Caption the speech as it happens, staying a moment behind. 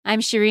I'm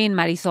Shireen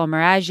Marisol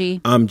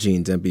Meraji. I'm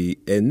Gene Demby,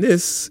 and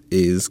this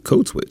is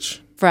Code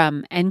Switch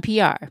From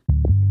NPR.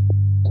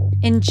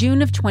 In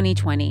June of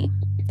 2020,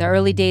 the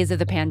early days of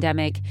the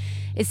pandemic,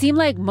 it seemed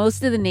like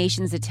most of the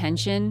nation's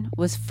attention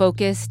was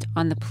focused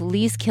on the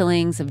police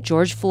killings of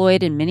George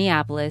Floyd in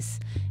Minneapolis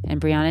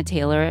and Breonna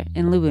Taylor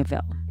in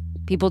Louisville.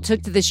 People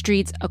took to the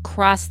streets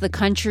across the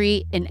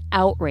country in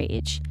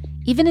outrage,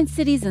 even in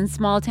cities and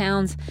small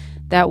towns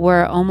that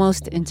were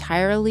almost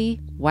entirely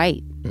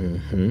white.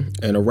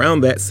 And around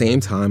that same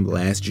time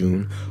last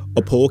June,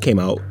 a poll came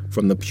out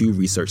from the Pew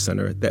Research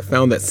Center that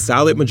found that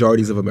solid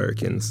majorities of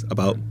Americans,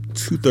 about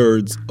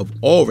 2/3 of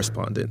all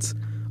respondents,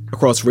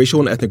 across racial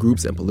and ethnic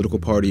groups and political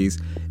parties,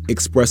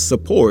 expressed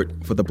support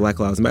for the Black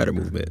Lives Matter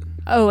movement.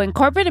 Oh, and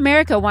corporate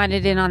America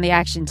wanted in on the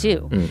action,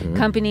 too.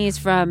 Companies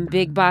from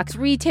big box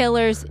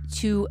retailers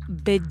to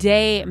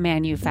bidet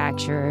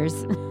manufacturers.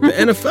 The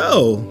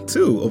NFL,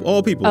 too, of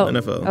all people,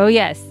 NFL. Oh,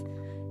 yes.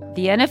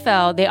 The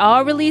NFL, they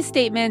all released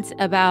statements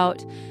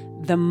about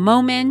the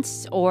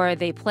moment, or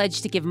they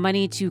pledged to give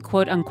money to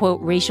quote-unquote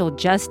racial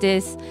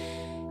justice.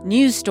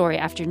 News story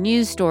after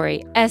news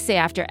story, essay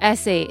after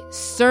essay,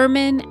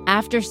 sermon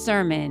after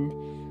sermon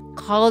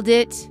called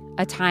it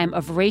a time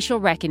of racial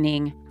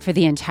reckoning for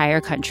the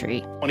entire country.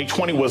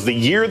 2020 was the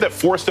year that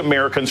forced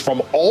Americans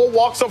from all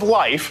walks of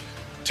life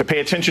to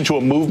pay attention to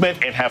a movement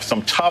and have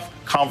some tough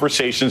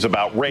conversations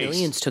about race.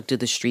 Millions took to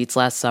the streets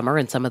last summer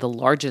in some of the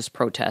largest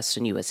protests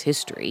in U.S.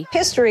 history.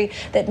 History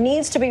that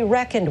needs to be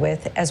reckoned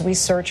with as we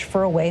search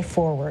for a way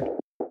forward.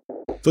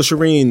 So,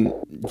 Shireen,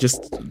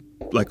 just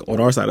like on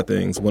our side of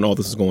things, when all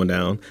this was going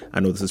down, I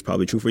know this is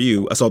probably true for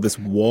you, I saw this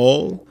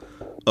wall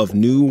of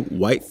new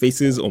white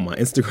faces on my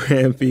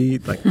Instagram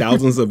feed, like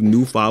thousands of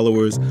new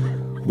followers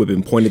who have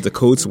been pointed to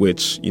Code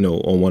Switch,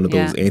 on one of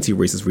those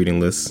anti-racist reading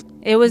lists.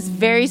 It was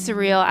very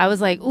surreal. I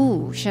was like,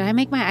 ooh, should I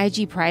make my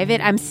IG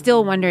private? I'm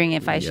still wondering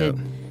if I should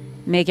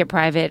make it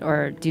private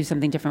or do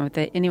something different with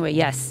it. Anyway,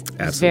 yes,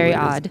 it's very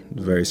odd.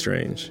 It's very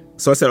strange.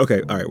 So I said,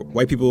 okay, all right,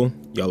 white people,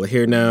 y'all are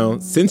here now.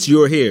 Since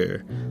you're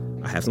here,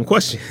 I have some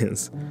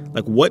questions.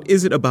 Like, what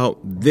is it about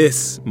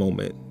this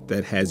moment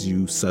that has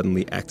you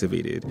suddenly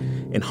activated?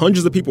 And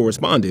hundreds of people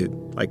responded,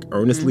 like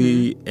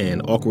earnestly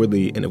and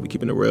awkwardly, and if we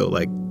keep it real,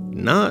 like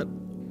not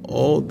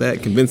all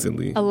that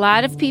convincingly. A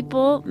lot of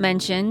people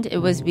mentioned it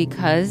was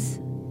because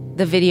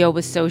the video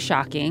was so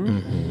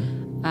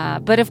shocking.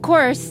 But of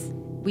course,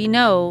 we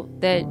know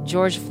that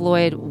George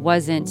Floyd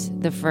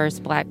wasn't the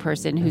first black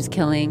person whose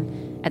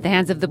killing at the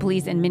hands of the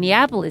police in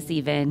Minneapolis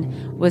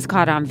even was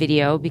caught on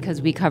video,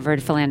 because we covered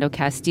Philando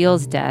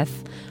Castile's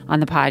death on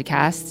the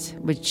podcast,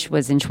 which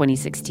was in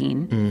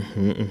 2016.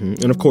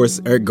 And of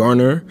course, Eric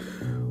Garner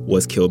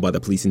was killed by the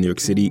police in New York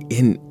City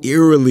in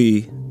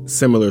eerily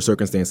similar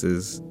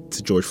circumstances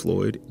to George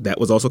Floyd.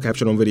 That was also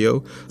captured on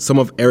video. Some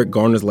of Eric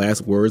Garner's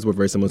last words were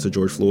very similar to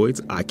George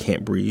Floyd's, "I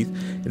can't breathe."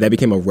 That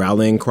became a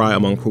rallying cry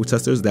among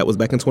protesters. That was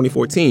back in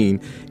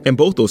 2014. And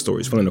both those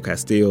stories, Philando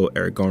Castile,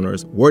 Eric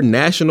Garner's, were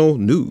national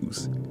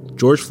news.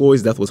 George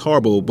Floyd's death was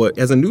horrible, but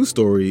as a news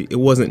story, it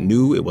wasn't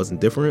new, it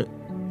wasn't different.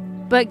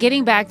 But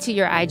getting back to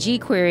your IG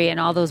query and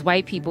all those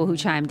white people who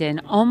chimed in,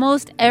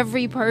 almost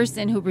every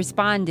person who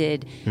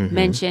responded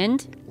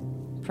mentioned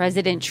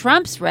President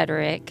Trump's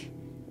rhetoric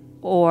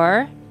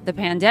or the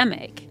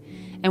pandemic.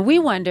 And we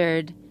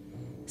wondered,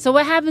 so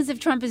what happens if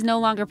Trump is no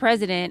longer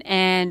president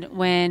and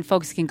when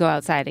folks can go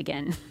outside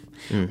again?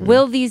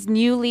 Will these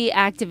newly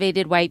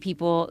activated white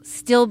people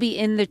still be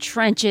in the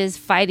trenches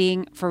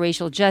fighting for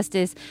racial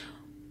justice?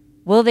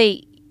 Will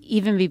they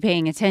even be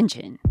paying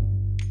attention?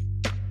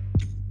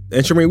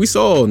 And Shireen, we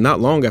saw not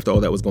long after all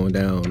that was going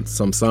down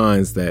some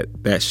signs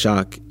that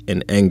shock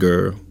and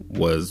anger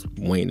was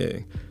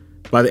waning.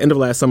 By the end of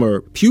last summer,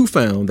 Pew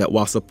found that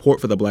while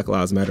support for the Black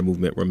Lives Matter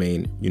movement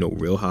remained,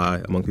 real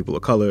high among people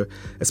of color,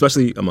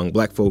 especially among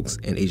black folks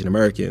and Asian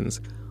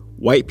Americans,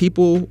 white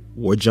people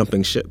were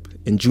jumping ship.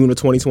 In June of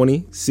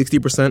 2020,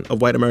 60%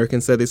 of white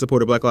Americans said they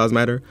supported Black Lives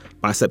Matter.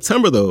 By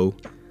September, though,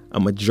 a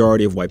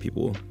majority of white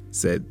people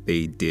said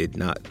they did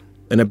not.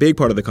 And a big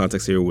part of the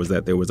context here was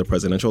that there was a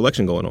presidential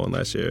election going on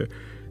last year,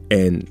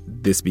 and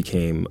this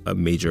became a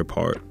major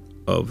part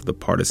of the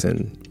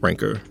partisan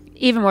rancor.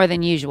 Even more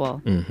than usual.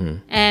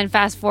 And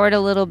fast forward a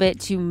little bit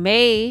to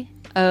May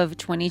of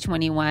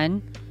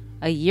 2021,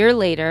 a year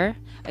later,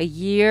 a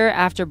year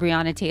after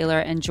Breonna Taylor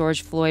and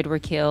George Floyd were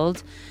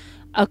killed,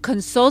 a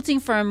consulting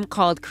firm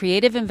called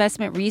Creative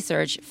Investment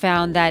Research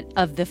found that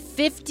of the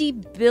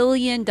 $50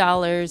 billion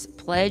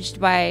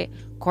pledged by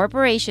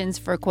corporations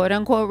for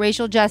quote-unquote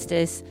racial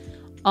justice,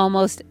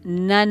 almost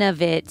none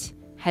of it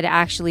had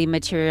actually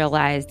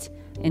materialized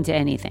into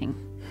anything.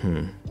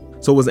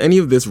 So was any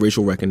of this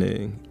racial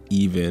reckoning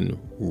even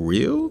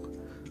real?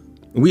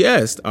 We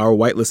asked our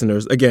white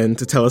listeners, again,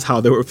 to tell us how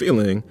they were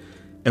feeling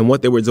and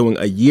what they were doing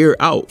a year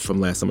out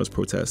from last summer's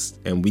protests.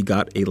 And we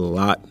got a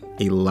lot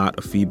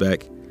of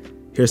feedback.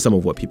 Here's some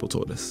of what people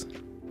told us.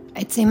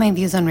 I'd say my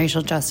views on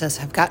racial justice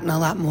have gotten a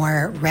lot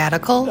more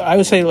radical. I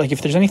would say, like,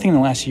 if there's anything in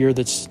the last year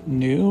that's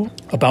new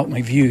about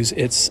my views,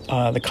 it's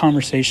the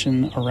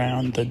conversation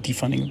around the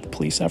defunding of the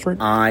police effort.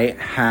 I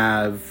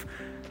have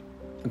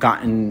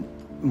gotten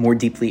more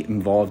deeply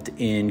involved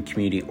in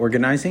community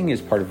organizing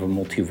as part of a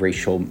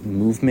multiracial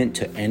movement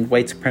to end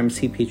white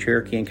supremacy,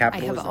 patriarchy, and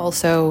capitalism. I have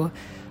also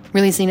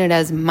really seen it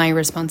as my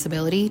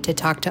responsibility to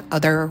talk to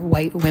other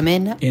white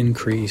women.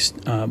 Increased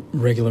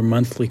regular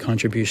monthly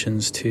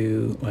contributions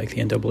to, like,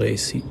 the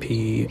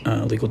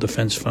NAACP, Legal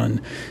Defense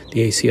Fund,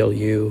 the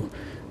ACLU,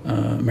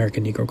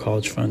 American Negro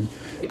College Fund.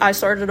 I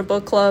started a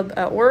book club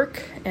at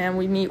work, and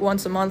we meet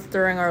once a month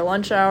during our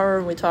lunch hour,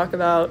 and we talk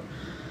about,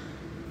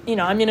 it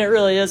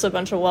really is a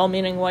bunch of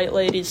well-meaning white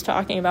ladies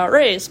talking about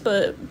race,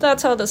 but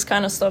that's how this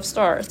kind of stuff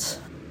starts.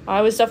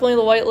 I was definitely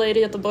the white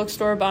lady at the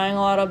bookstore buying a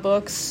lot of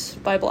books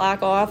by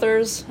Black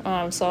authors,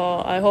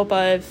 so I hope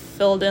I've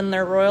filled in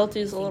their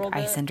royalties a little bit.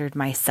 I centered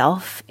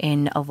myself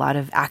in a lot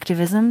of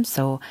activism,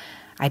 so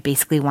I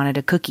basically wanted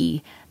a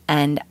cookie,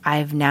 and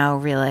I've now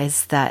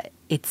realized that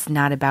it's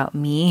not about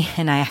me,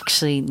 and I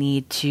actually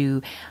need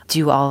to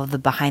do all of the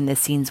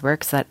behind-the-scenes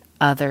work so that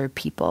other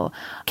people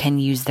can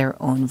use their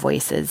own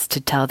voices to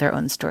tell their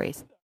own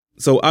stories.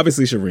 So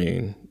obviously,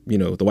 Shireen,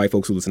 the white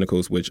folks who listen to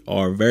Code Switch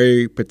are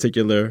very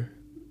particular,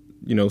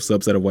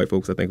 subset of white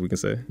folks, I think we can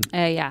say.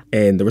 Yeah.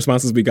 And the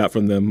responses we got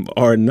from them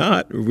are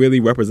not really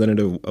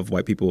representative of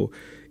white people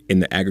in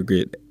the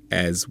aggregate,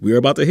 as we're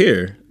about to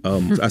hear.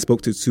 I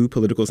spoke to two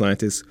political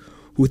scientists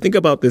who think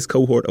about this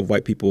cohort of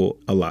white people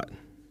a lot.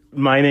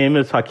 My name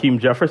is Hakeem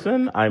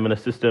Jefferson. I'm an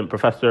assistant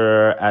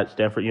professor at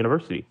Stanford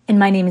University. And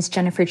my name is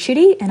Jennifer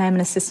Chudy, and I'm an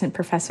assistant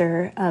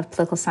professor of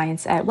political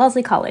science at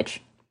Wellesley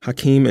College.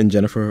 Hakeem and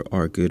Jennifer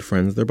are good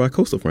friends. They're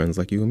bi-coastal friends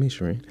like you and me,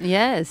 Shireen.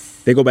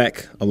 Yes. They go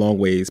back a long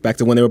ways, back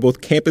to when they were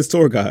both campus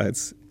tour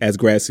guides as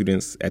grad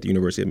students at the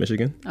University of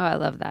Michigan. Oh, I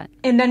love that.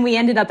 And then we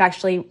ended up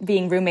actually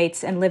being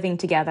roommates and living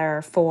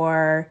together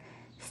for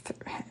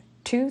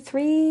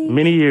 2-3...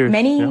 Many years.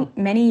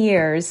 Many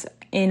years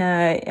in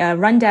a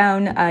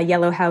rundown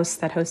yellow house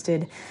that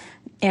hosted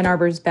Ann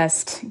Arbor's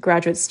best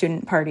graduate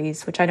student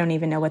parties, which I don't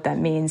even know what that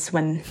means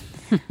when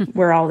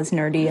we're all as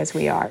nerdy as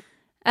we are.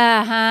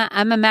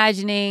 I'm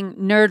imagining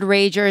nerd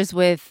ragers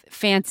with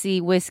fancy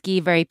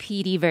whiskey, very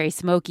peaty, very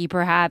smoky,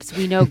 perhaps.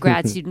 We know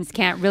grad students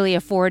can't really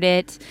afford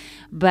it,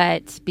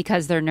 but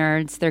because they're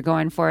nerds, they're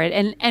going for it.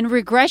 And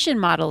regression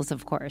models,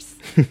 of course.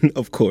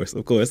 Of course.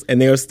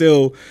 And they are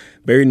still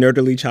very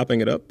nerdily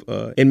chopping it up.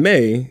 In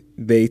May,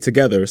 they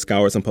together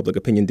scoured some public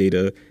opinion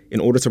data in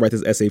order to write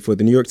this essay for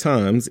the New York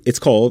Times. It's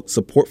called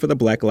Support for the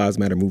Black Lives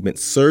Matter Movement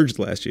Surged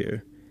Last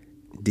Year.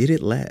 Did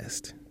it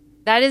last?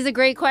 That is a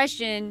great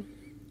question.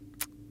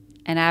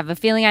 And I have a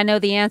feeling I know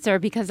the answer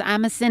because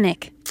I'm a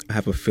cynic. I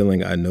have a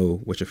feeling I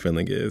know what your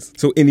feeling is.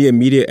 So in the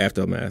immediate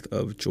aftermath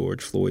of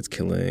George Floyd's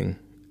killing,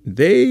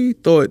 they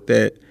thought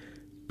that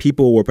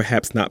people were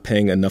perhaps not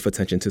paying enough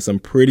attention to some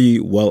pretty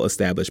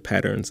well-established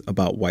patterns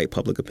about white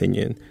public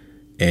opinion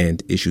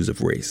and issues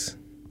of race.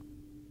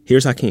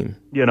 Here's Hakeem.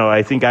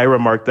 I think I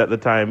remarked at the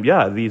time,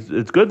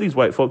 it's good these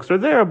white folks are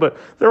there, but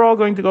they're all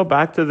going to go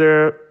back to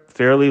their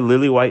fairly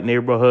lily white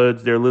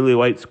neighborhoods, their lily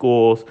white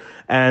schools,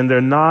 and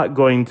they're not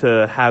going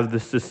to have the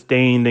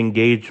sustained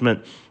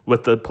engagement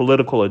with the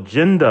political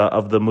agenda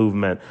of the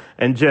movement.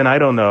 And Jen, I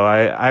don't know,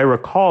 I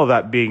recall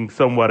that being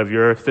somewhat of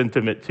your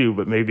sentiment too,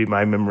 but maybe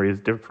my memory is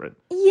different.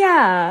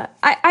 Yeah,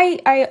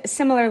 I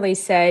similarly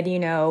said,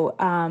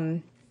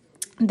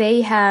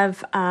 they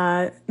have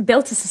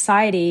built a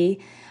society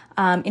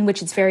in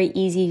which it's very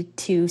easy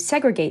to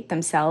segregate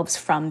themselves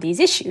from these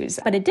issues.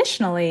 But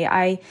additionally,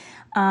 I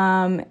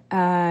don't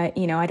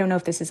know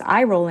if this is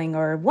eye-rolling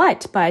or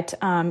what, but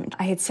I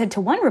had said to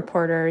one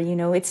reporter,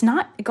 it's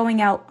not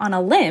going out on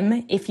a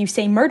limb if you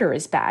say murder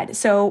is bad.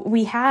 So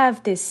we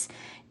have this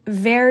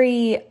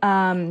very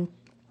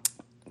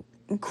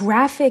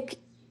graphic,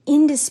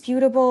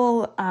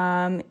 indisputable,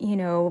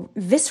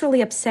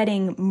 viscerally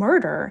upsetting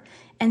murder.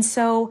 And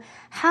so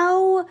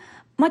how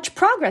much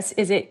progress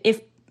is it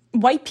if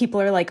white people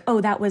are like,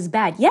 oh, that was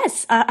bad?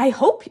 Yes, I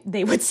hope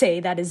they would say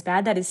that is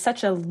bad. That is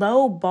such a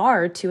low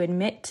bar to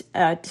admit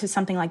to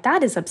something like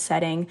that is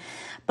upsetting.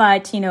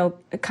 But,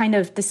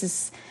 this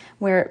is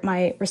where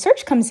my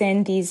research comes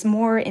in, these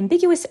more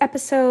ambiguous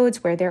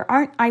episodes where there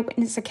aren't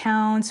eyewitness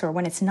accounts or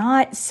when it's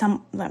not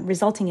some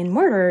resulting in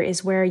murder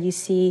is where you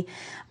see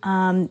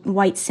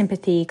white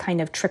sympathy kind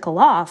of trickle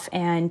off.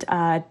 And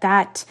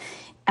that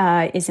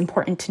is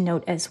important to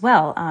note as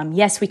well.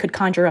 Yes, we could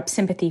conjure up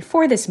sympathy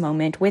for this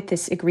moment with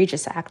this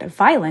egregious act of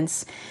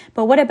violence,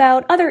 but what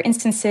about other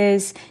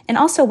instances? And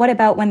also, what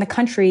about when the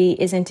country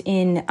isn't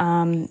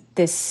in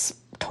this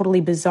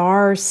totally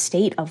bizarre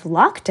state of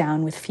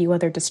lockdown with few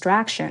other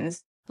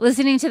distractions?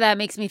 Listening to that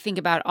makes me think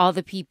about all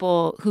the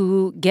people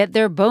who get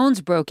their bones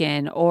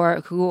broken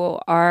or who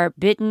are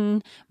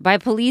bitten by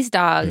police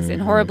dogs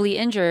and horribly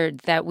injured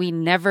that we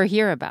never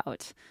hear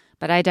about.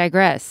 But I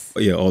digress.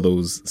 Yeah, all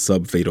those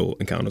sub-fatal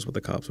encounters with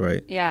the cops,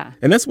 right? Yeah.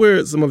 And that's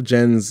where some of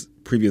Jen's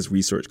previous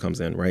research comes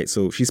in, right?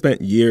 So she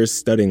spent years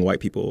studying white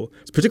people,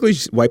 particularly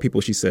white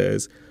people, she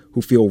says,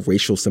 who feel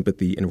racial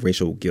sympathy and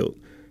racial guilt.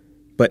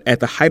 But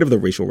at the height of the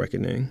racial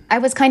reckoning, I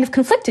was kind of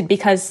conflicted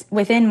because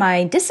within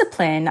my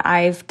discipline,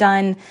 I've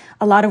done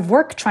a lot of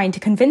work trying to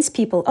convince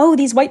people, oh,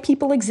 these white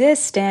people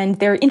exist and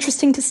they're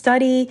interesting to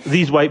study.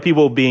 These white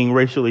people being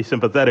racially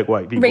sympathetic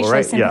whight people, racially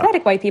right?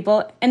 sympathetic white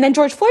people. And then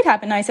George Floyd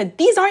happened and I said,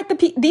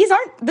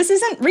 this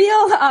isn't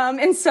real.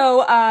 And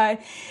so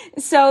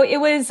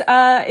it was,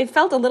 it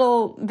felt a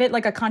little bit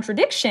like a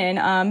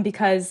contradiction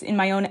because in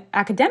my own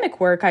academic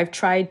work, I've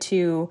tried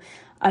to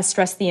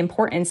stress the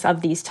importance of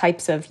these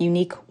types of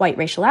unique white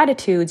racial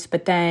attitudes.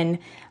 But then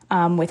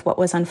with what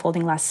was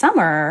unfolding last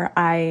summer,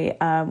 I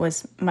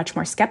was much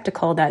more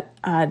skeptical that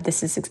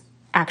this is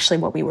actually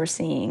what we were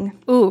seeing.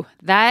 Ooh,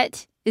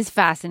 that is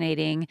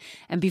fascinating.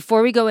 And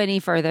before we go any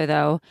further,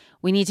 though,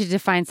 we need to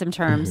define some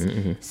terms.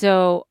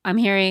 So I'm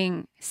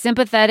hearing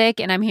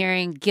sympathetic and I'm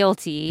hearing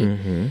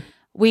guilty.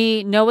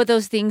 We know what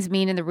those things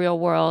mean in the real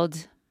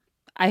world.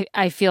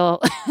 I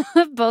feel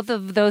both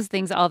of those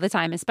things all the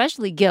time,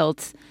 especially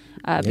guilt,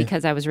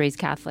 because I was raised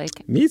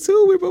Catholic. Me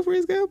too. We're both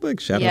raised Catholic.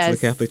 Shout out to the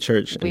Catholic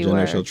Church and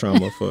generational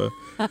trauma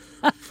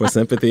for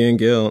sympathy and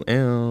guilt.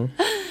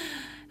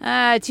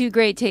 Two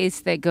great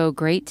tastes that go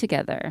great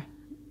together.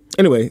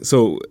 Anyway,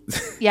 so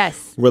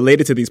yes,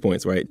 related to these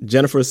points, right?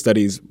 Jennifer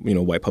studies,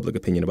 white public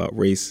opinion about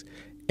race,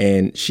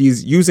 and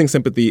she's using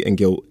sympathy and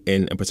guilt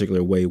in a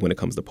particular way when it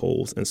comes to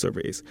polls and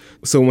surveys.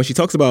 So when she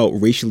talks about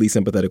racially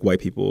sympathetic white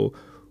people,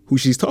 who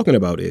she's talking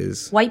about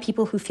is white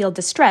people who feel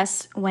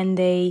distress when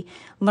they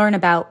learn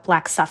about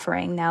Black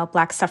suffering. Now,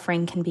 Black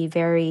suffering can be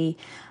very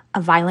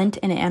violent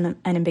and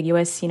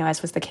ambiguous,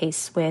 as was the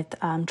case with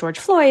George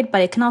Floyd,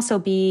 but it can also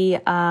be,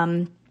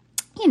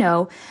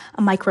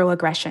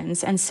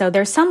 microaggressions. And so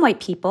there's some white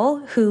people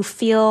who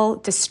feel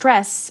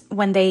distress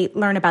when they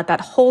learn about that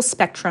whole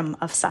spectrum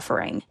of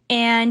suffering.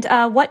 And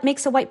what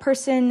makes a white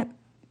person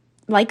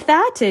like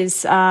that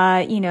is,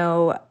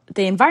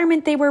 the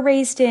environment they were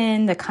raised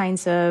in, the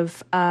kinds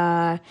of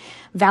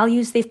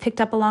values they've picked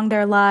up along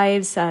their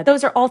lives.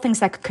 Those are all things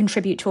that could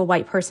contribute to a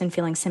white person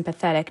feeling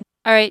sympathetic.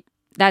 All right,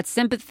 that's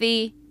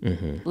sympathy.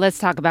 Let's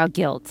talk about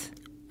guilt.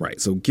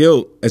 Right. So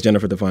guilt, as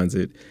Jennifer defines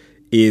it,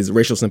 is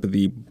racial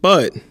sympathy,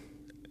 but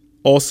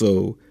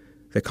also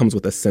that comes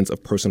with a sense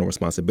of personal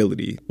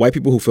responsibility. White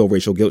people who feel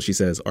racial guilt, she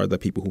says, are the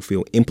people who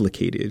feel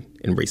implicated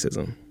in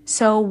racism.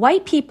 So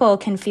white people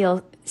can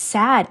feel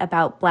sad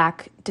about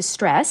Black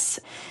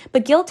distress,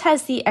 but guilt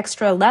has the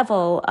extra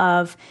level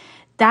of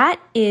that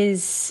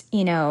is,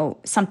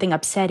 something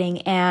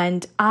upsetting.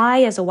 And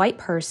I, as a white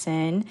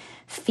person,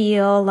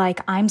 feel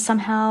like I'm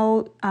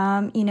somehow,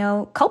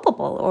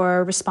 culpable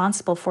or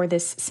responsible for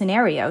this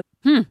scenario.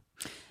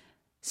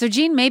 So,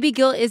 Jean, maybe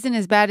guilt isn't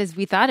as bad as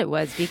we thought it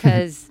was,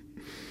 because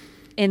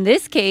in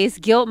this case,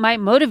 guilt might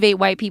motivate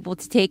white people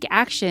to take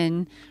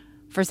action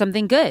for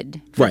something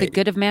good, for the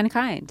good of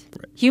mankind.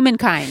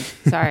 Humankind,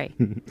 sorry.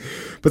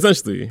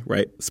 Potentially,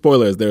 right?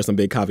 Spoilers, there are some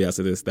big caveats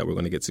to this that we're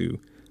going to get to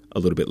a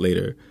little bit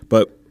later.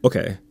 But,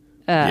 okay.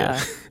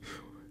 Yeah.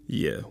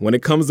 When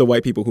it comes to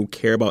white people who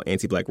care about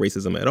anti-Black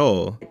racism at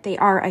all, they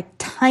are a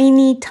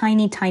tiny,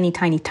 tiny, tiny,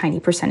 tiny, tiny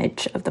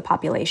percentage of the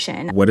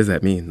population. What does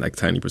that mean? Like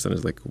tiny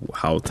percentage? Like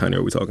how tiny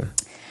are we talking?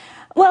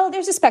 Well,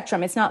 there's a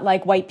spectrum. It's not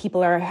like white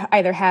people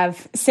either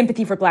have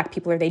sympathy for Black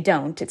people or they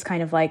don't. It's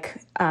kind of like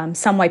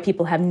some white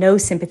people have no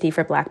sympathy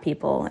for Black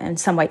people and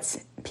some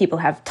white people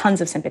have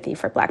tons of sympathy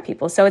for Black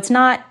people. So it's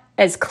not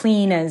as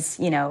clean as,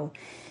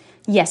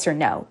 yes or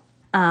no.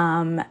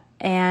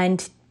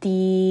 And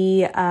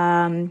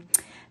the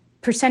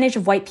percentage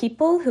of white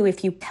people who,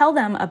 if you tell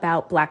them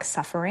about Black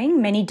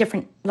suffering, many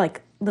different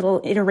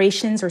little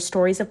iterations or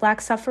stories of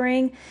Black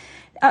suffering,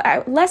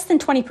 less than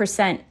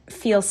 20%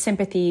 feel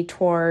sympathy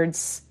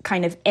towards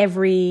kind of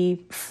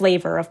every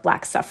flavor of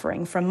Black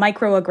suffering, from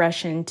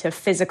microaggression to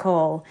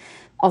physical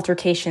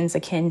altercations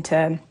akin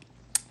to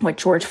what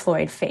George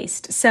Floyd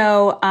faced.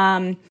 So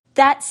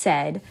that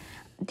said,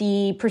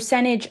 the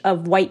percentage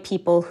of white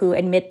people who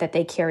admit that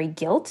they carry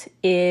guilt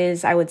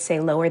is, I would say,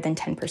 lower than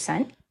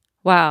 10%.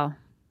 Wow.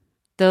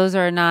 Those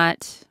are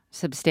not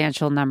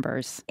substantial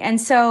numbers.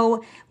 And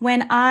so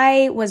when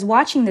I was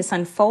watching this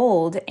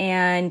unfold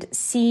and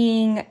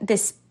seeing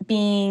this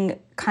being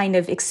kind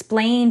of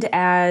explained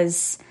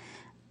as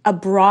a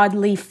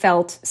broadly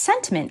felt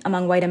sentiment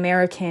among white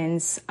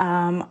Americans,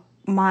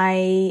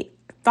 my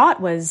thought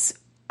was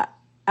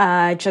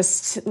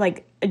just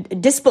like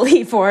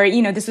disbelief, or,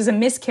 this was a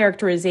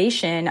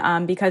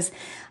mischaracterization, because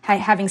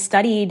having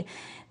studied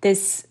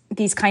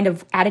these kind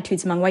of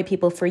attitudes among white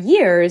people for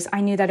years,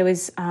 I knew that it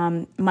was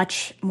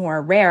much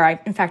more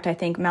rare. In fact, I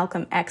think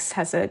Malcolm X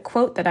has a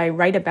quote that I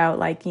write about,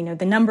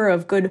 the number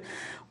of good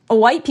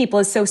white people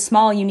is so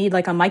small, you need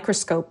like a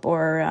microscope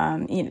or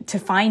to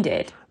find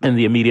it. In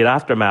the immediate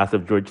aftermath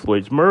of George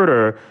Floyd's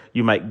murder,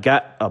 you might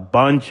get a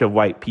bunch of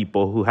white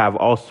people who have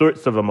all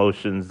sorts of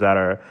emotions that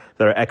are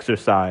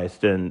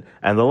exercised and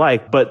the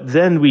like. But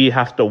then we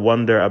have to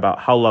wonder about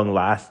how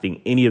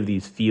long-lasting any of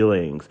these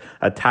feelings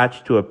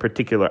attached to a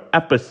particular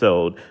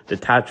episode,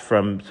 detached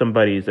from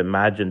somebody's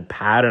imagined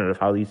pattern of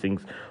how these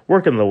things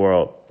work in the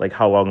world, like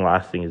how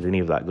long-lasting is any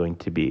of that going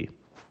to be?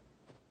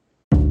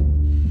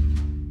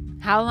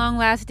 How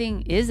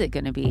long-lasting is it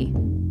going to be?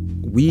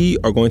 We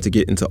are going to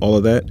get into all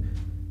of that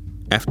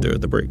after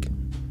the break.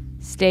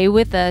 Stay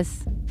with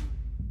us.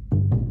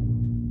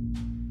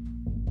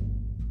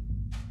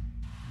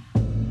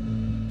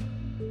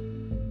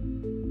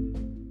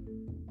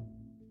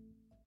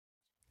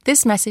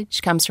 This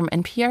message comes from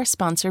NPR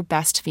sponsor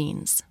Best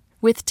Fiends.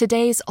 With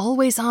today's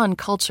always-on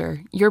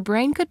culture, your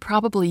brain could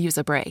probably use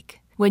a break.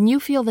 When you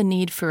feel the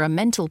need for a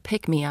mental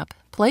pick-me-up,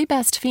 play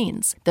Best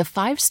Fiends, the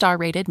 5-star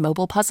rated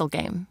mobile puzzle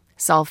game.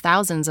 Solve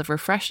thousands of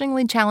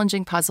refreshingly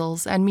challenging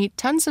puzzles and meet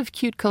tons of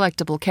cute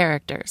collectible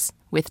characters.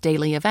 With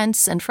daily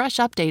events and fresh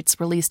updates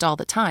released all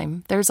the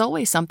time, there's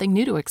always something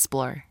new to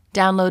explore.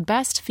 Download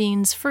Best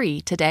Fiends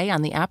free today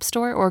on the App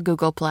Store or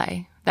Google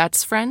Play.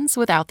 That's friends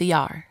without the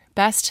R.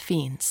 Best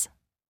Fiends.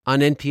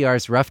 On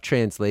NPR's Rough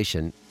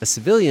Translation, a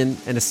civilian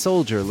and a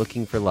soldier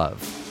looking for love.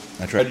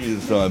 I tried to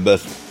use some of my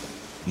best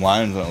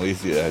lines on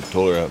Alicia. I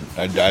told her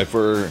I'd die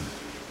for her.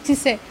 She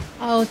said,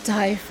 I'll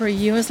die for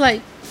you. It's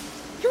like,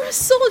 you're a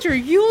soldier.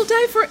 You'll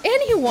die for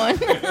anyone.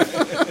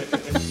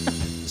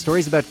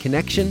 Stories about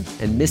connection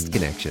and missed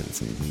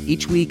connections.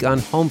 Each week on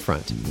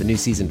Homefront, the new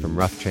season from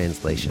Rough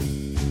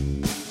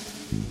Translation.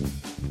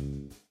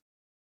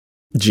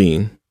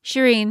 Gene.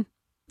 Shireen.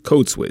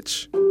 Code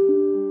Switch.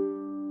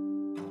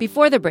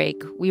 Before the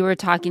break, we were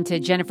talking to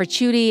Jennifer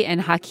Chudy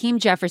and Hakeem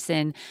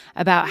Jefferson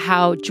about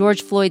how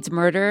George Floyd's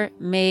murder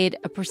made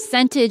a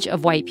percentage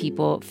of white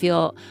people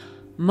feel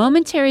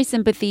momentary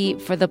sympathy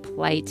for the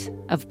plight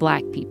of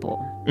Black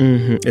people.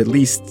 At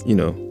least,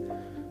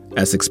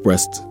 as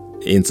expressed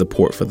in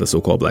support for the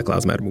so-called Black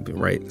Lives Matter movement,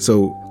 right?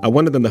 So I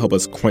wanted them to help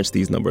us crunch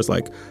these numbers.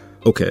 Like,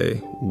 okay,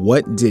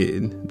 what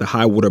did the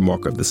high water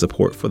mark of the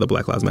support for the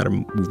Black Lives Matter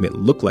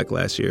movement look like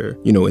last year,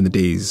 in the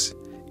days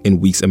and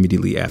weeks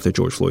immediately after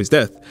George Floyd's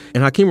death?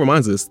 And Hakeem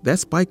reminds us that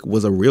spike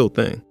was a real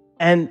thing.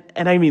 And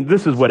I mean,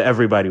 this is what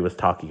everybody was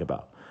talking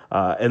about.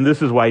 And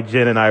this is why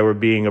Jen and I were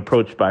being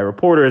approached by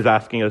reporters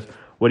asking us,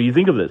 what do you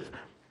think of this?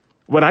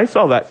 When I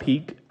saw that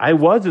peak, I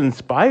was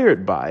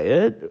inspired by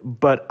it,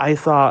 but I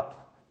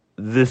thought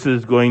this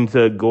is going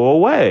to go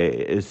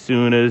away as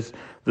soon as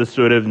the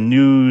sort of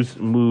news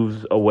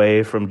moves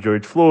away from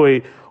George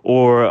Floyd,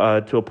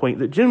 or to a point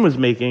that Jen was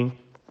making.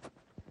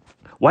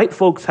 White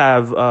folks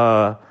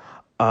have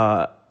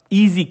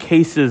easy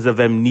cases of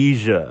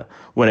amnesia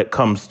when it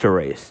comes to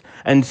race.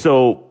 And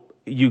so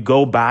you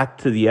go back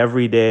to the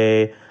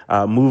everyday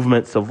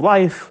movements of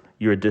life,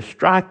 you're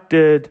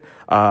distracted,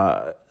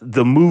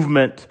 the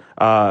movement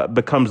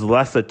becomes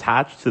less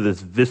attached to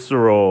this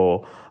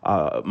visceral,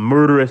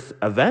 murderous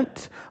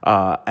event.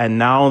 And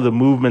now the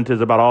movement is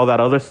about all that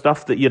other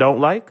stuff that you don't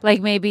like.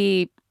 Like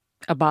maybe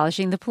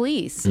abolishing the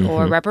police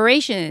or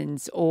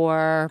reparations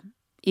or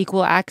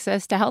equal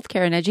access to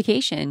healthcare and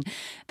education,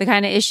 the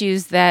kind of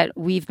issues that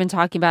we've been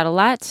talking about a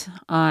lot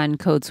on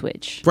Code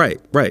Switch.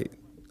 Right.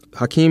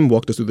 Hakeem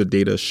walked us through the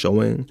data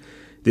showing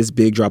this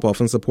big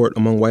drop-off in support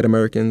among white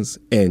Americans.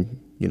 And,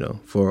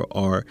 for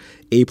our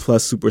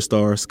A-plus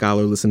superstar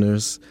scholar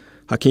listeners,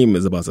 Hakeem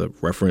is about to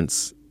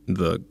reference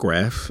the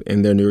graph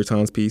in their New York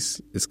Times piece.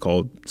 It's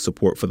called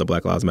Support for the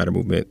Black Lives Matter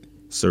Movement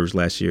Surged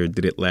Last Year,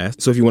 Did It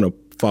Last? So if you want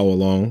to follow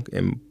along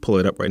and pull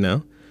it up right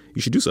now,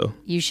 you should do so.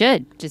 You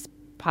should. Just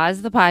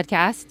pause the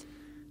podcast,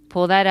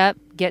 pull that up,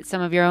 get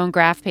some of your own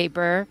graph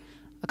paper,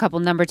 a couple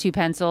number 2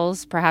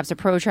 pencils, perhaps a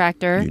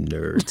protractor. You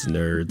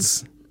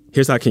nerds.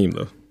 Here's Hakeem,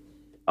 though.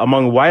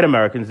 Among white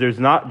Americans, there's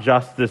not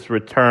just this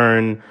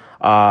return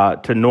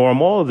to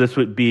normal. This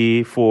would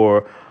be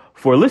for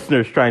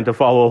listeners trying to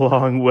follow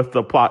along with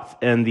the plots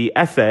in the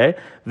essay.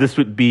 This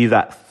would be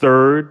that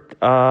third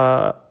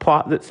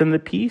plot that's in the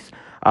piece,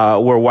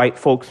 where white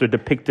folks are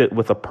depicted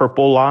with a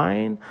purple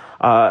line.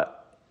 A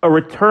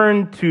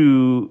return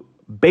to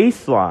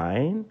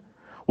baseline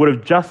would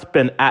have just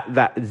been at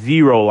that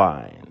zero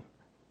line,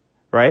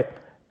 right?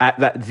 At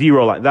that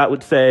zero line. That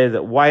would say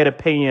that white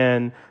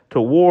opinion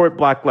toward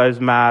Black Lives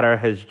Matter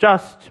has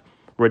just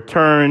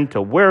returned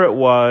to where it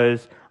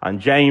was on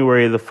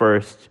January the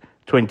 1st,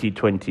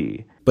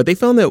 2020. But they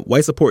found that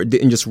white support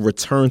didn't just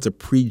return to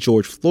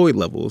pre-George Floyd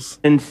levels.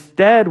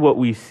 Instead, what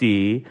we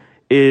see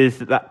is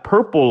that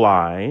purple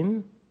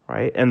line,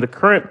 right, and the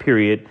current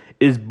period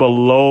is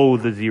below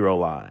the zero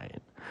line,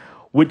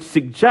 which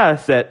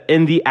suggests that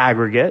in the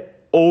aggregate,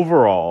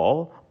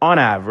 overall, on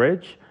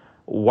average,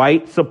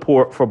 white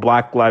support for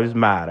Black Lives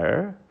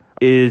Matter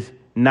is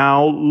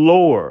now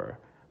lower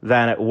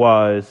than it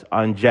was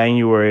on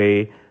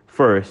January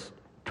 1st,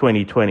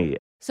 2020.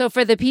 So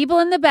for the people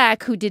in the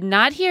back who did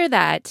not hear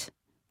that,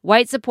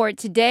 white support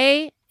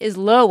today is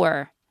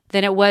lower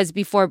than it was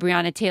before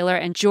Breonna Taylor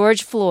and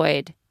George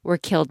Floyd were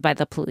killed by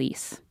the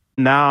police.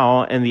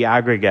 Now, in the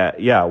aggregate,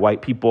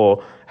 white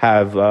people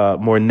have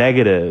more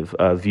negative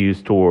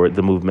views toward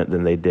the movement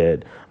than they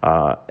did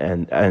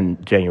in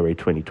January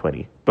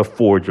 2020,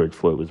 before George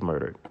Floyd was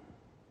murdered.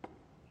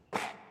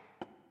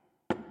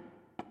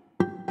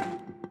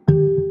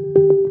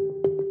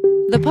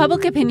 The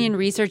public opinion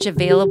research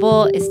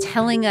available is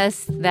telling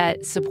us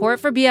that support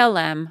for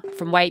BLM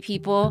from white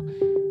people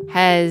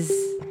has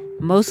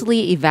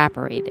mostly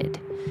evaporated.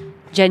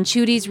 Jen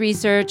Chudy's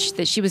research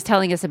that she was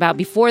telling us about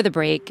before the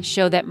break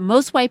showed that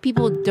most white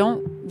people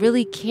don't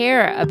really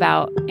care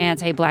about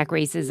anti-Black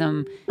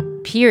racism,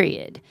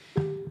 period.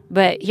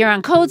 But here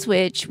on Code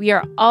Switch, we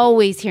are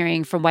always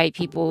hearing from white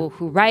people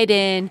who write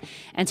in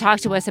and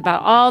talk to us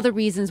about all the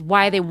reasons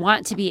why they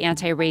want to be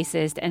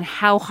anti-racist and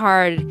how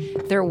hard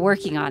they're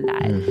working on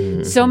that.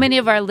 Mm-hmm. So many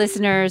of our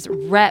listeners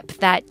rep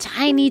that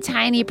tiny,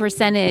 tiny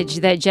percentage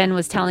that Jen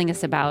was telling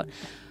us about.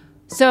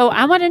 So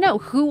I want to know,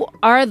 who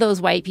are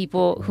those white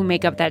people who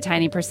make up that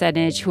tiny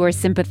percentage who are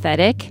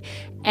sympathetic?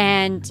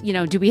 And,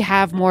 do we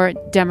have more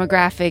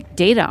demographic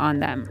data on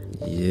them?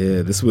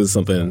 Yeah, this was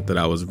something that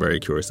I was very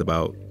curious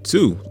about,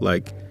 too.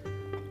 Like,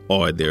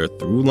 are there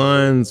through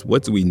lines?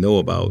 What do we know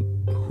about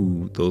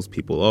who those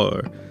people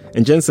are?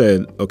 And Jen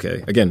said,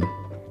 okay, again,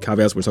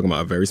 caveats, we're talking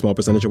about a very small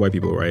percentage of white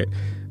people, right?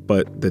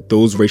 But that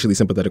those racially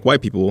sympathetic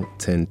white people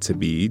tend to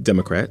be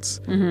Democrats.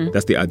 Mm-hmm.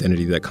 That's the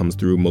identity that comes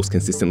through most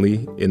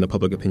consistently in the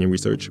public opinion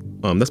research.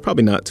 That's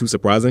probably not too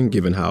surprising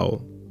given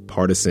how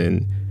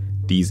partisan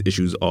these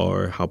issues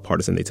are, how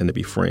partisan they tend to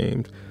be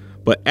framed.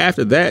 But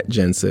after that,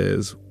 Jen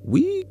says,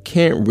 we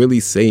can't really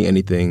say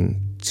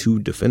anything too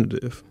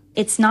definitive.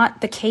 It's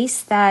not the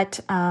case that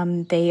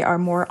they are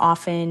more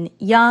often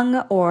young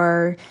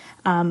or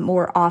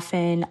more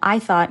often, I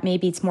thought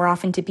maybe it's more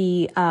often to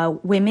be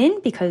women,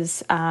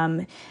 because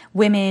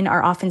women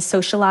are often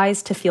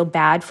socialized to feel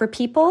bad for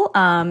people.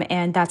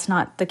 And that's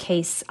not the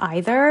case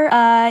either.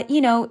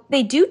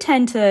 They do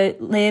tend to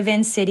live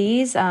in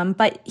cities.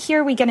 But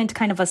here we get into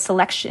kind of a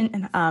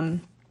selection,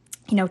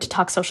 to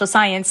talk social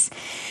science.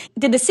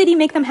 Did the city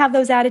make them have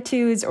those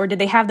attitudes, or did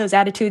they have those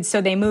attitudes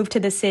so they moved to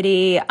the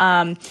city?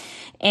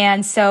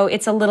 And so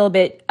it's a little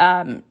bit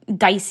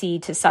dicey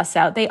to suss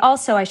out. They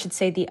also, I should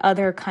say, the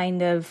other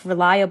kind of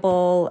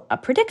reliable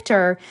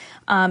predictor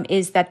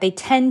is that they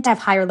tend to have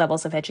higher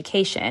levels of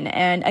education.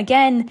 And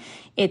again,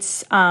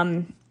 it's,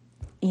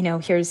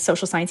 here's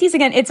social sciences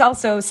again, it's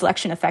also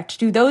selection effect.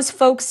 Do those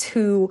folks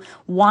who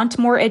want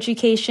more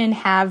education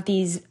have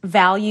these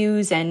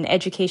values and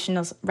education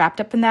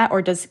wrapped up in that?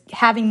 Or does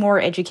having more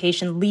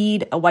education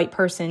lead a white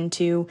person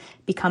to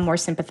become more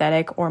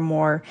sympathetic or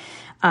more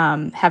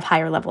have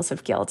higher levels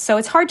of guilt? So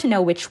it's hard to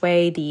know which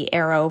way the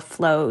arrow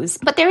flows.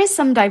 But there is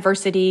some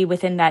diversity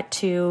within that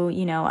too.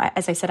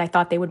 As I said, I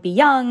thought they would be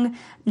young,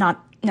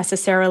 not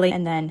necessarily.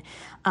 And then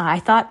I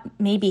thought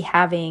maybe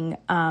having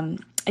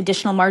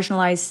additional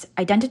marginalized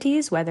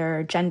identities,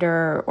 whether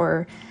gender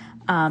or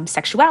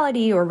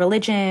sexuality or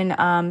religion,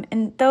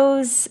 and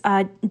those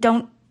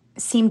don't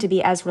seem to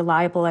be as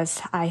reliable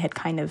as I had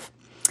kind of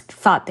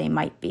thought they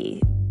might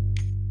be.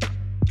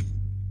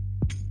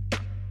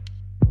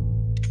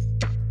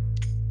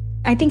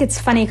 I think it's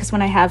funny because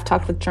when I have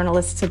talked with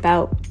journalists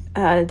about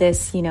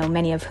this,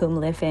 many of whom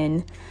live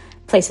in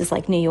places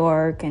like New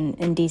York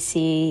and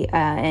D.C.,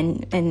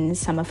 and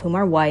some of whom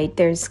are white,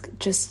 there's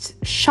just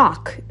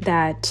shock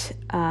that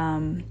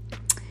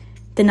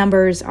the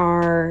numbers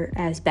are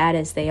as bad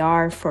as they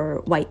are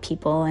for white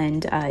people,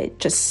 and it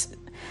just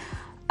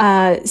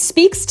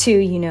speaks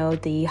to,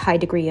 the high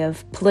degree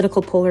of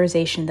political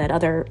polarization that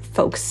other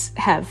folks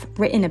have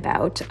written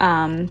about.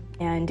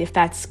 And if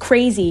that's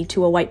crazy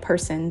to a white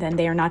person, then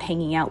they are not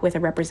hanging out with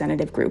a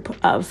representative group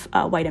of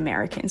white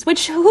Americans,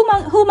 which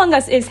who among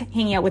us is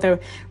hanging out with a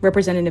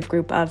representative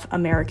group of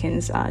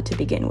Americans to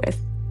begin with?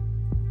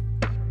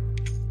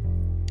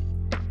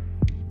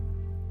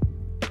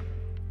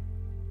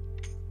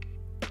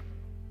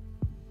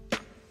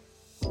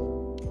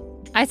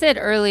 I said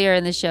earlier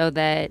in the show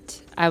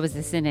that I was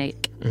a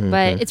cynic,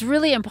 but it's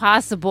really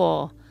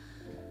impossible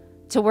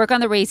to work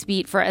on the race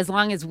beat for as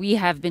long as we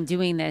have been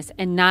doing this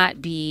and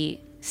not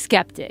be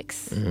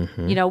skeptics.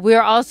 Mm-hmm.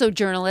 We're also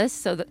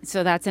journalists,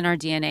 so that's in our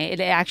DNA. It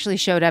actually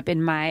showed up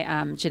in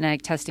my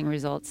genetic testing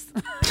results.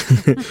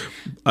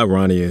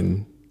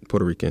 Iranian,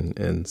 Puerto Rican,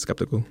 and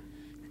skeptical.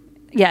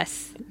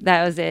 Yes,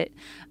 that was it.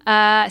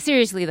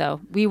 Seriously, though,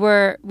 we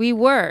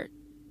were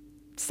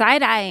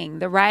side-eyeing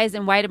the rise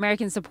in white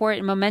American support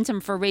and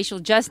momentum for racial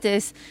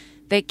justice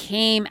that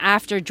came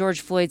after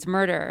George Floyd's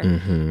murder.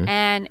 Mm-hmm.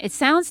 And it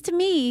sounds to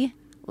me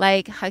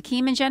like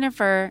Hakeem and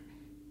Jennifer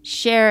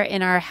share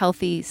in our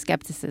healthy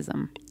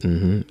skepticism.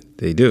 Mm-hmm.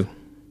 They do.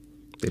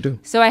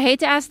 So I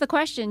hate to ask the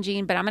question,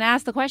 Gene, but I'm going to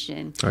ask the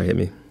question. All right, hit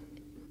me.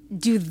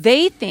 Do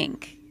they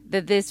think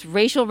that this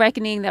racial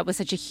reckoning that was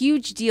such a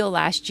huge deal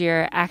last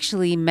year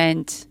actually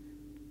meant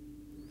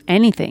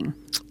anything?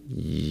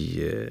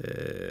 Yeah.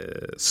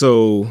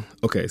 So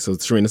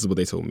Shereen, this is what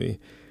they told me,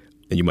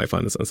 and you might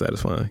find this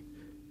unsatisfying.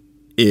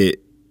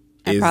 It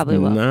I probably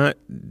will. Not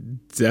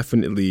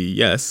definitely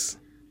yes,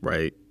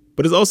 right?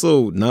 But it's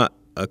also not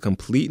a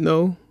complete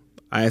no.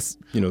 I asked,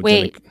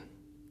 Wait,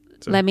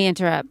 let me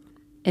interrupt.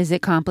 Is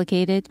it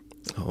complicated?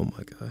 Oh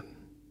my God.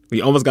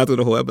 We almost got through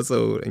the whole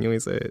episode and you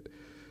ain't said.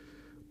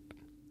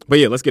 But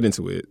yeah, let's get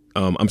into it.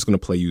 I'm just going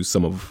to play you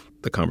some of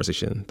the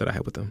conversation that I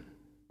had with them.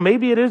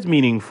 Maybe it is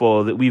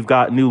meaningful that we've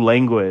got new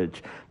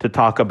language to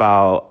talk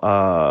about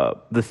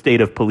the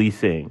state of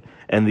policing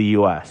in the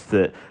U.S.,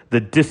 that the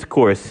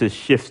discourse has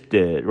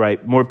shifted,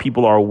 right? More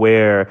people are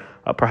aware,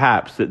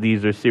 perhaps, that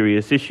these are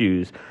serious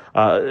issues.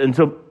 And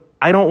so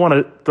I don't want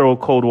to throw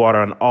cold water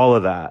on all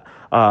of that.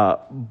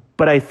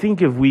 But I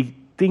think if we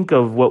think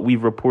of what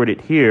we've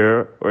reported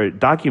here or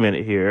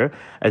documented here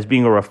as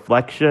being a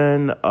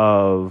reflection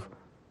of,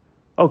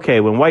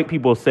 okay, when white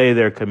people say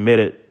they're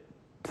committed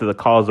to the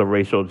cause of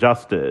racial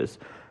justice,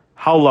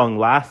 how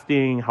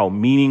long-lasting, how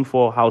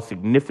meaningful, how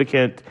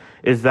significant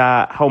is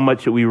that? How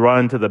much should we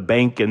run to the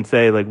bank and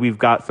say, like, we've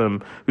got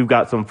some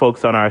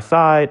folks on our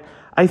side?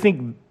 I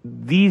think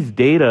these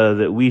data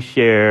that we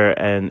share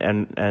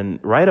and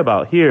write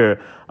about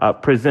here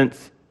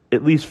presents,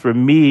 at least for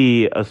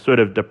me, a sort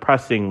of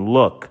depressing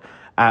look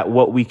at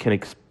what we can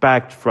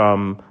expect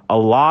from a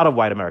lot of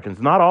white Americans,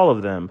 not all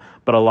of them,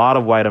 but a lot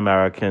of white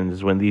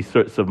Americans when these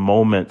sorts of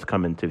moments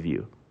come into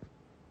view.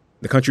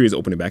 The country is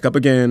opening back up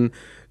again.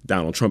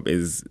 Donald Trump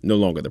is no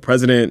longer the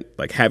president.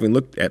 Like, having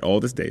looked at all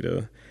this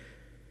data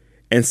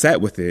and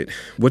sat with it,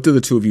 what do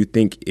the two of you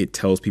think it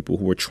tells people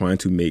who are trying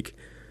to make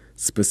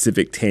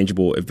specific,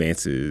 tangible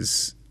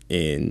advances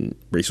in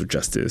racial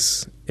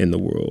justice in the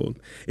world?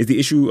 Is the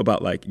issue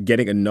about, like,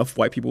 getting enough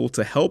white people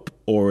to help,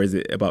 or is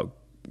it about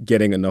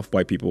getting enough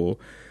white people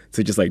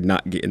to just, like,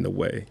 not get in the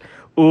way?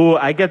 Ooh,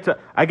 I get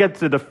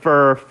to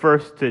defer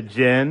first to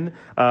Jen,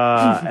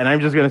 and I'm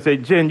just going to say,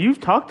 Jen, you've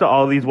talked to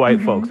all these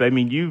white folks. I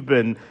mean, you've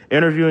been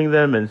interviewing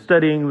them and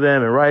studying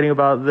them and writing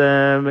about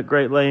them at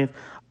great length.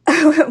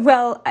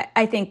 Well,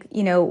 I think,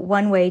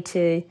 one way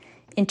to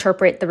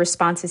interpret the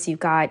responses you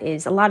got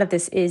is a lot of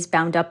this is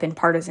bound up in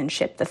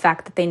partisanship. The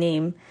fact that they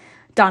name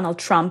Donald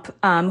Trump,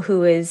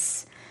 who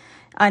is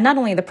not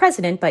only the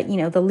president, but,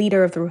 the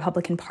leader of the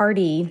Republican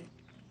Party.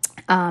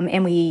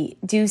 And we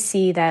do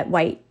see that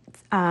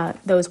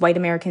those white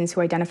Americans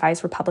who identify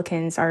as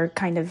Republicans are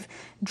kind of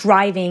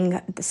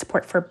driving the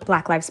support for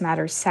Black Lives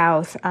Matter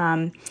South,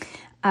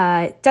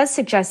 does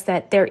suggest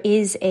that there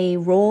is a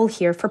role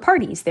here for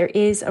parties. There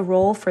is a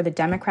role for the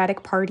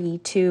Democratic Party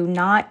to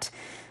not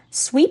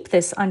sweep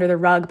this under the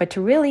rug, but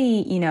to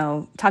really,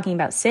 talking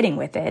about sitting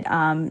with it.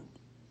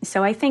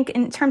 So I think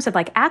in terms of,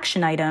 like,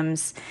 action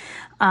items,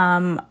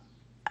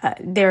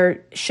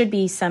 there should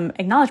be some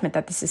acknowledgement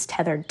that this is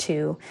tethered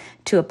to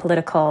a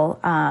political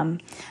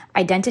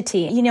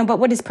identity. But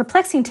what is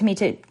perplexing to me,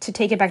 to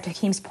take it back to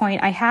Hakeem's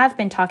point, I have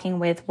been talking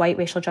with white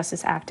racial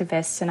justice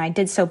activists, and I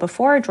did so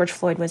before George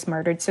Floyd was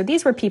murdered. So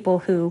these were people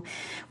who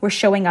were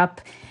showing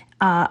up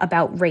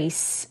about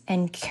race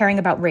and caring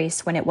about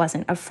race when it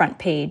wasn't a front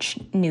page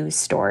news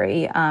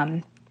story.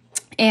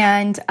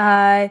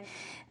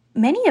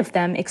 Many of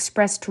them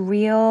expressed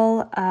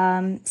real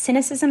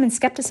cynicism and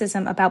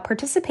skepticism about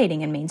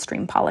participating in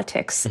mainstream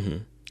politics. Mm-hmm.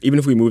 Even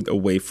if we moved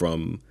away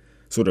from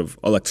sort of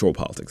electoral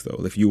politics,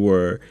 though, if you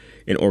were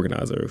an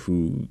organizer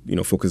who,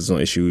 focuses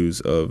on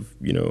issues of,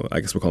 I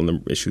guess we're calling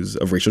them issues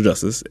of racial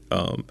justice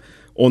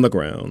on the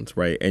ground,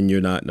 right? And you're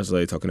not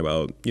necessarily talking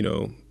about,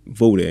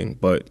 voting,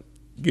 but,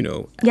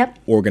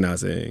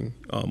 organizing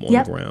on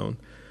the ground.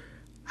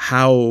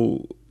 How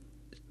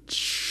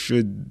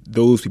should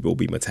those people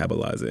be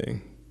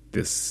metabolizing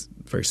this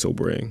very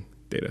sobering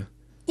data?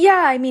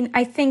 Yeah, I mean,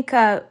 I think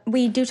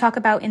we do talk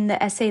about in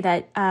the essay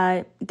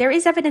that there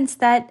is evidence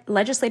that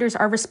legislators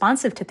are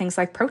responsive to things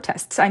like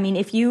protests. I mean,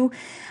 if you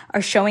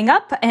are showing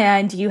up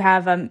and you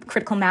have a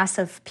critical mass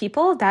of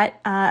people, that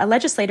a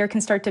legislator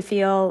can start to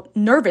feel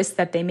nervous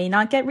that they may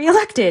not get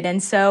reelected.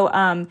 And so,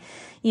 I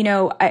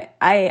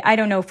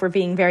don't know if we're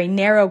being very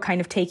narrow, kind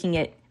of taking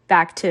it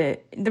back to,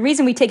 the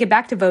reason we take it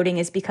back to voting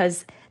is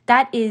because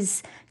that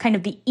is kind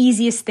of the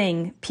easiest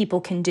thing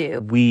people can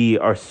do. We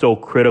are so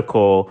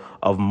critical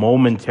of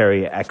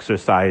momentary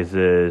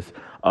exercises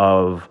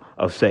of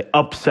say,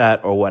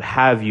 upset or what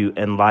have you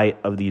in light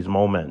of these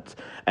moments.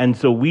 And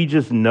so we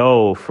just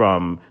know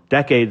from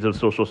decades of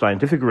social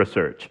scientific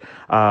research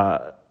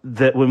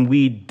that when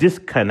we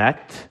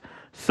disconnect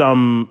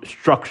some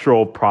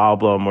structural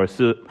problem or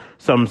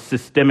some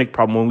systemic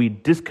problem, when we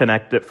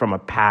disconnect it from a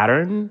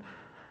pattern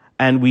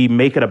and we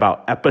make it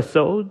about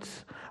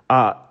episodes,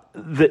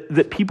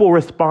 that people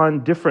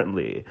respond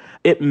differently.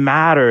 It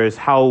matters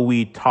how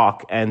we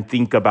talk and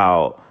think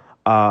about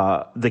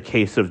the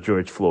case of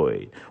George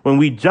Floyd. When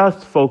we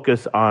just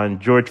focus on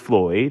George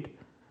Floyd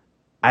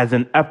as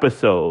an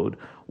episode,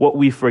 what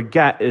we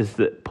forget is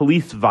that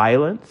police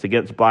violence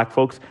against Black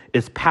folks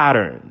is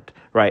patterned,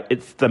 right?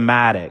 It's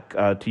thematic,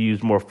 to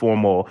use more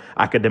formal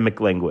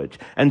academic language.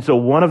 And so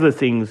one of the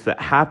things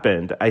that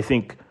happened, I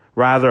think,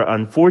 rather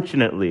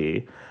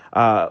unfortunately,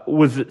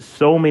 was that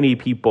so many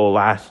people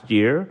last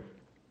year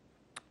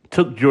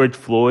took George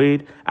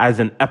Floyd as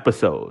an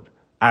episode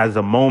as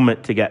a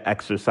moment to get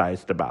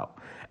exercised about,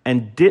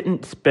 and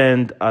didn't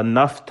spend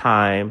enough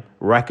time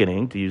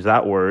reckoning, to use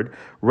that word,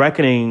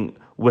 reckoning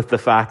with the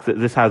fact that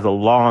this has a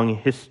long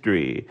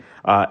history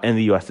in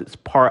the U.S. It's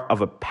part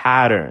of a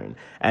pattern.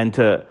 And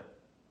to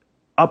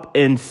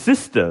upend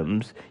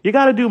systems, you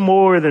got to do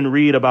more than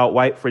read about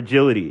white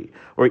fragility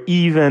or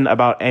even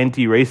about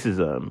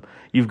anti-racism.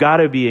 You've got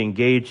to be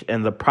engaged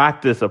in the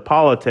practice of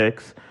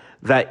politics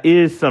that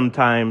is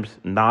sometimes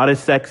not as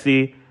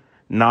sexy,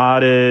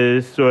 not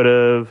as sort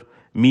of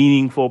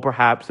meaningful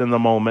perhaps in the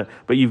moment,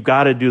 but you've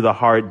got to do the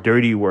hard,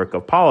 dirty work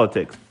of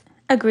politics.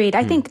 Agreed.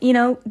 I think,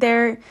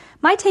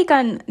 my take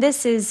on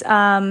this is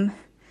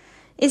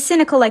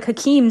cynical like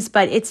Hakeem's,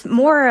 but it's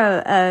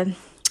more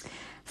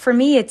for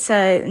me, it's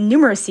a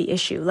numeracy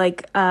issue.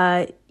 Like,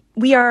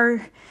 we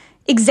are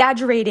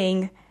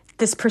exaggerating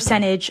this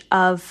percentage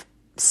of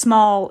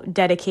small,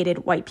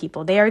 dedicated white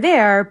people. They are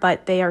there,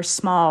 but they are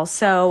small.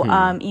 So,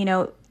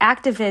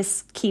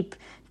 activists keep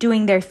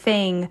doing their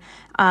thing.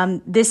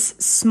 This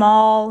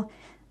small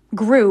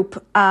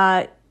group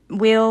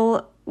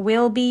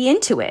will be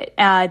into it.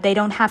 They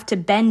don't have to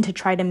bend to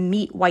try to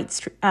meet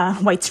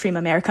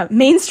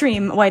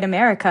mainstream white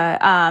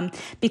America,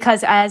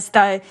 because as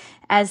the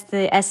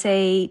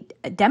essay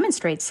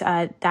demonstrates,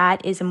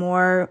 that is a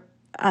more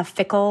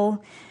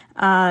fickle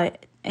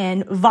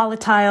and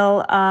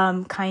volatile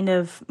kind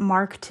of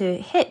mark to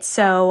hit.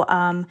 So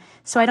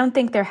I don't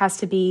think there has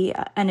to be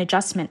an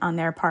adjustment on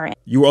their part.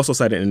 You were also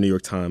cited in a New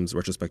York Times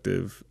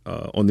retrospective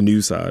on the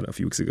news side a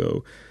few weeks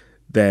ago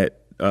that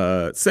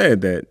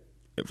said that,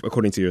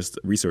 according to your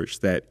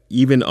research, that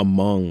even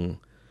among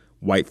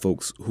white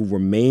folks who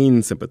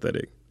remain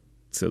sympathetic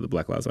to the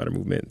Black Lives Matter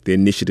movement, the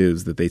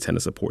initiatives that they tend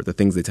to support, the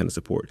things they tend to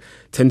support,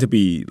 tend to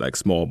be like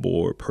small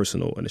bore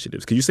personal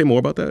initiatives. Could you say more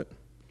about that?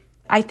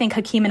 I think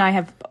Hakeem and I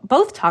have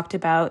both talked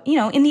about,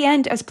 in the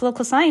end, as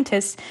political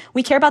scientists,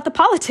 we care about the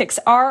politics.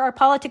 Are our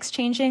politics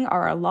changing?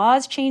 Are our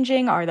laws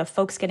changing? Are the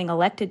folks getting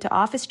elected to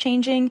office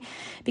changing?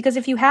 Because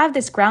if you have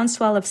this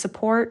groundswell of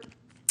support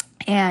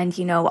and,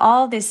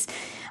 all this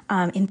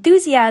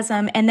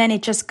enthusiasm, and then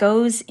it just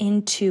goes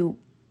into,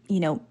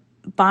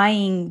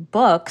 buying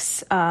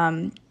books,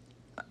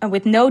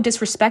 with no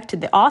disrespect to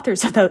the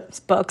authors of those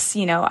books,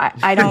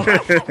 I don't.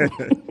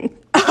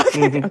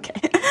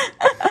 Okay.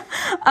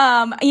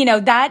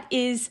 That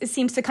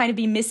seems to kind of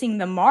be missing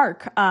the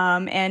mark.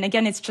 And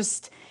again,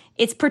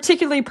 it's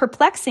particularly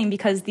perplexing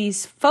because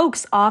these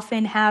folks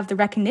often have the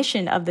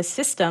recognition of the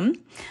system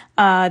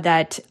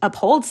that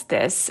upholds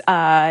this.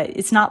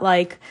 It's not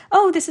like,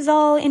 oh, this is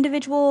all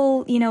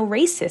individual,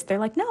 racist. They're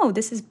like, no,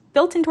 this is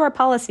built into our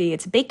policy.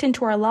 It's baked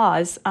into our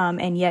laws.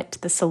 And yet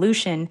the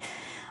solution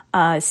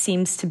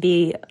seems to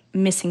be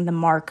missing the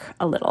mark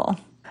a little.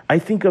 I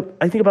think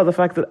about the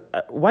fact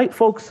that white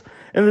folks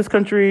in this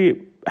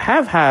country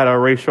have had a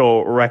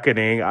racial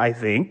reckoning, I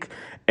think,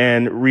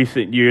 in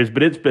recent years,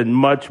 but it's been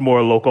much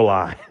more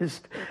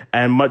localized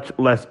and much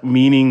less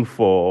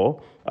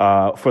meaningful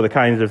for the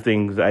kinds of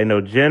things I know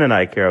Jen and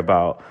I care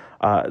about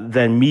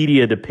than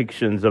media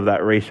depictions of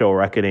that racial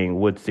reckoning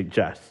would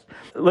suggest.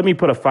 Let me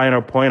put a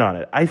finer point on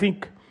it. I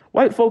think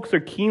white folks are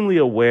keenly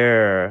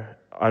aware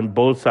on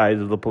both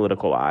sides of the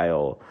political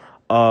aisle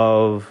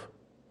of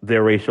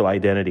their racial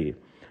identity.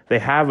 They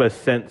have a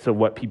sense of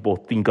what people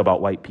think about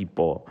white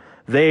people.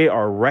 They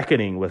are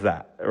reckoning with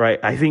that, right?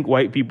 I think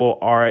white people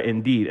are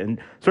indeed,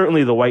 and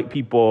certainly the white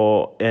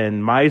people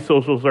in my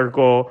social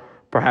circle,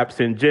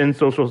 perhaps in Jen's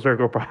social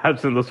circle,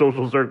 perhaps in the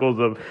social circles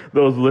of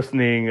those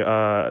listening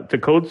to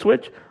Code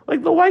Switch,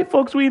 like the white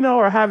folks we know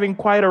are having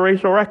quite a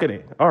racial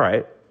reckoning. All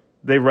right,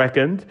 they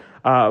reckoned.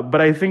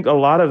 But I think a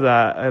lot of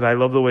that, and I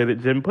love the way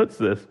that Jen puts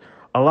this,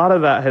 a lot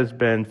of that has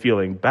been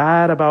feeling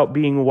bad about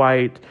being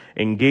white,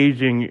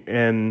 engaging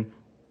in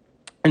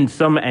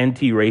some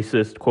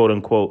anti-racist, quote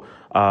unquote,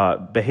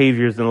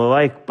 behaviors and the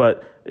like.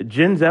 But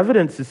Jen's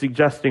evidence is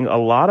suggesting a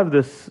lot of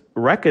this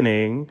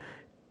reckoning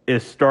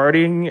is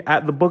starting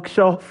at the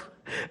bookshelf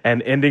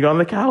and ending on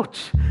the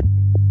couch.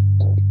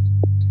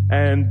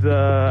 And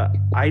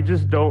I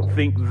just don't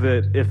think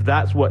that if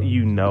that's what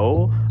you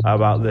know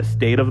about the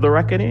state of the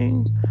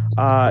reckoning,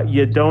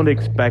 you don't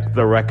expect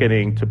the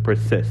reckoning to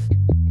persist.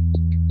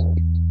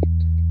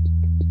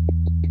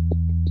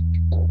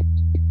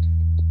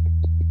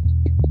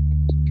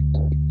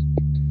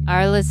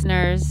 Our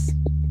listeners,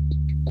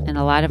 and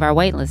a lot of our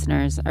white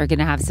listeners, are going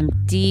to have some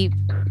deep,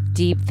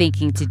 deep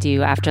thinking to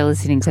do after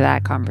listening to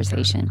that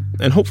conversation.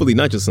 And hopefully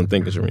not just some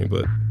thinking, Shereen,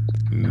 but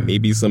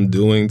maybe some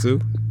doing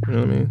too. You know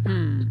what I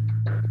mean?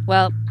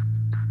 Well,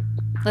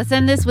 let's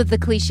end this with the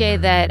cliche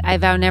that I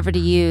vow never to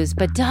use,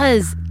 but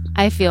does,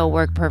 I feel,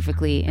 work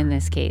perfectly in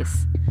this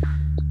case.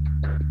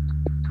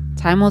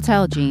 Time will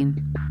tell,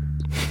 Gene.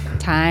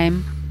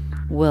 Time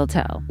will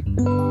tell.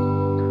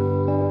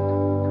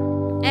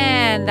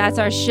 And that's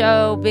our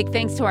show. Big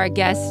thanks to our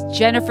guests,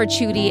 Jennifer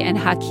Chudy and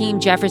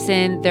Hakeem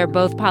Jefferson. They're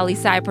both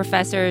poli-sci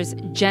professors.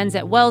 Jen's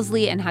at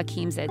Wellesley and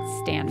Hakeem's at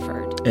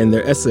Stanford. And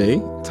their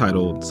essay,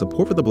 titled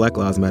Support for the Black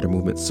Lives Matter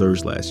Movement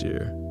Surged Last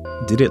Year,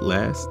 Did It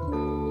Last?,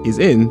 is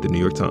in the New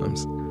York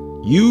Times.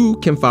 You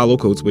can follow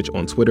Code Switch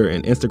on Twitter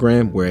and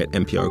Instagram. We're at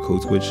NPR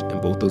Code Switch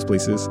in both those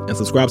places. And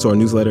subscribe to our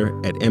newsletter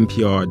at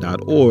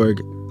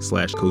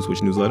npr.org/Code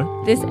Switch newsletter.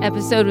 This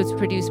episode was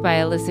produced by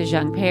Alyssa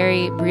Jeong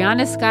Perry,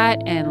 Brianna Scott,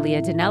 and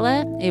Leah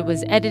Donnella. It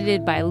was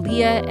edited by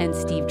Leah and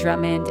Steve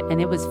Drummond, and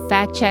it was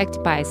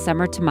fact-checked by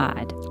Summer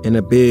Tamad. And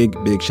a big,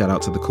 big shout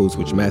out to the Code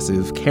Switch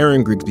massive,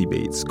 Karen Grigsby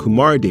Bates,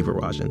 Kumari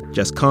Devarajan,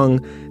 Jess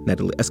Kung,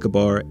 Natalie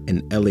Escobar,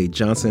 and L.A.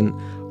 Johnson.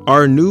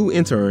 Our new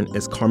intern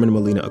is Carmen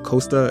Molina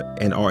Acosta,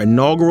 and our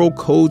inaugural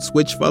Code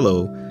Switch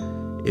fellow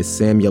is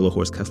Sam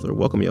Yellowhorse Kessler.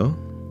 Welcome, y'all.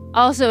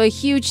 Also, a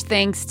huge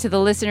thanks to the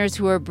listeners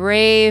who are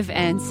brave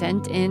and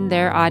sent in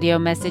their audio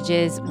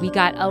messages. We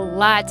got a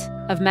lot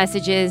of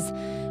messages,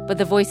 but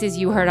the voices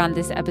you heard on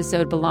this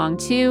episode belong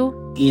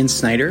to Ian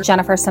Snyder,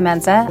 Jennifer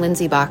Semenza,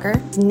 Lindsay Bacher,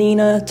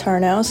 Nina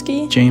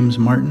Tarnowski, James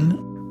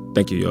Martin.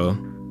 Thank you, y'all.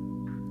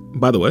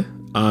 By the way,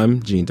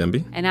 I'm Gene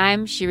Demby. And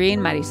I'm Shireen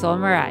Marisol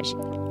Meraji.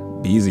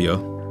 Be easy,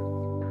 y'all.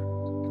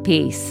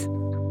 Peace.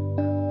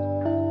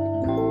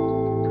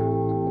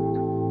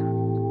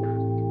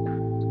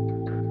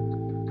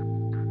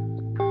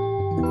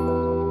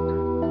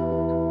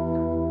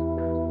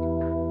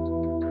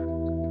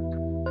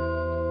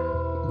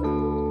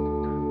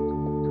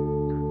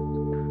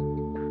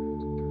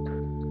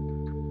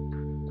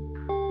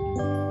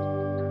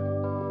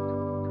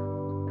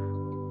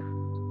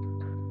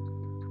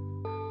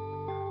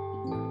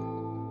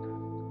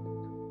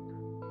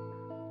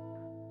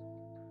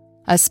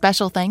 A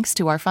special thanks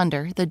to our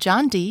funder, the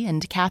John D.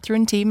 and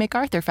Catherine T.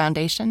 MacArthur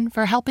Foundation,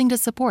 for helping to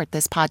support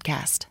this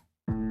podcast.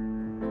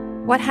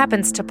 What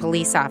happens to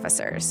police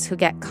officers who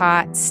get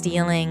caught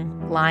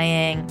stealing,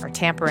 lying, or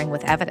tampering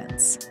with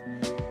evidence?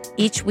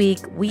 Each week,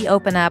 we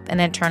open up an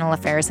internal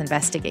affairs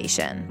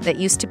investigation that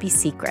used to be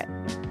secret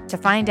to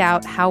find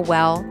out how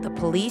well the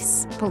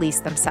police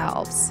police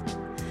themselves.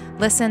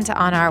 Listen to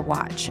On Our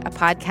Watch, a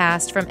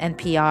podcast from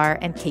NPR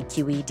and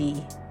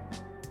KQED.